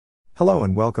Hello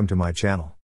and welcome to my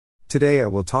channel. Today I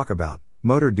will talk about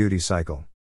motor duty cycle.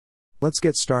 Let's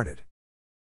get started.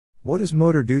 What is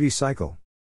motor duty cycle?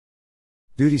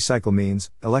 Duty cycle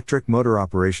means electric motor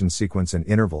operation sequence and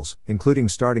intervals, including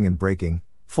starting and braking,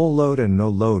 full load and no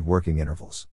load working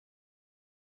intervals.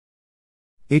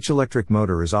 Each electric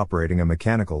motor is operating a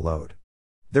mechanical load.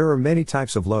 There are many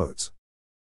types of loads.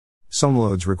 Some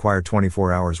loads require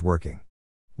 24 hours working,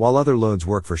 while other loads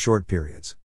work for short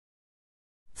periods.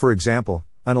 For example,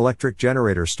 an electric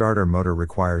generator starter motor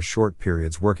requires short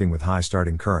periods working with high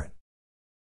starting current.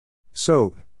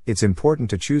 So, it's important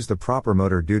to choose the proper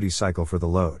motor duty cycle for the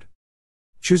load.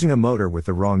 Choosing a motor with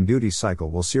the wrong duty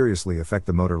cycle will seriously affect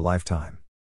the motor lifetime.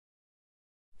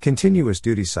 Continuous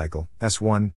duty cycle,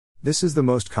 S1, this is the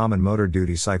most common motor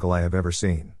duty cycle I have ever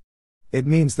seen. It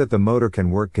means that the motor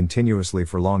can work continuously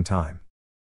for a long time.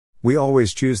 We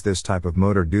always choose this type of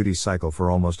motor duty cycle for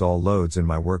almost all loads in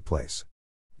my workplace.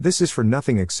 This is for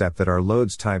nothing except that our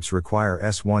loads types require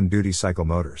S1 duty cycle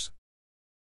motors.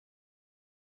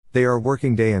 They are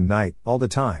working day and night, all the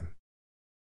time.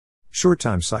 Short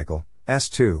time cycle,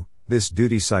 S2, this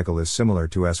duty cycle is similar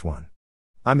to S1.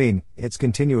 I mean, it's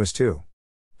continuous too,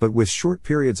 but with short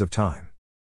periods of time.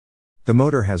 The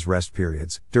motor has rest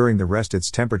periods. During the rest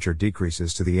its temperature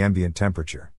decreases to the ambient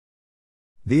temperature.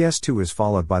 The S2 is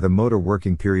followed by the motor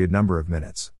working period number of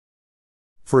minutes.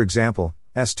 For example,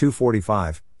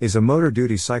 S245 is a motor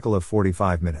duty cycle of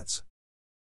 45 minutes.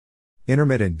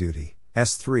 Intermittent duty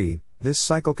S3, this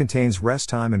cycle contains rest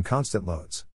time and constant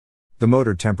loads. The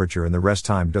motor temperature in the rest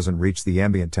time doesn't reach the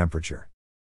ambient temperature.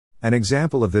 An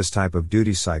example of this type of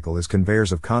duty cycle is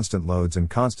conveyors of constant loads and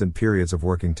constant periods of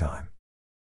working time.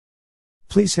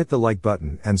 Please hit the like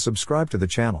button and subscribe to the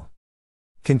channel.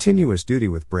 Continuous duty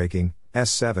with braking,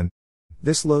 S7.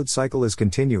 This load cycle is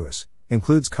continuous,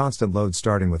 includes constant load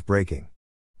starting with braking.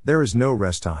 There is no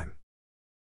rest time.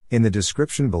 In the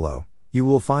description below, you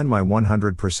will find my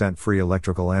 100% free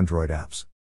electrical Android apps.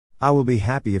 I will be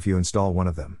happy if you install one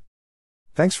of them.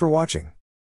 Thanks for watching.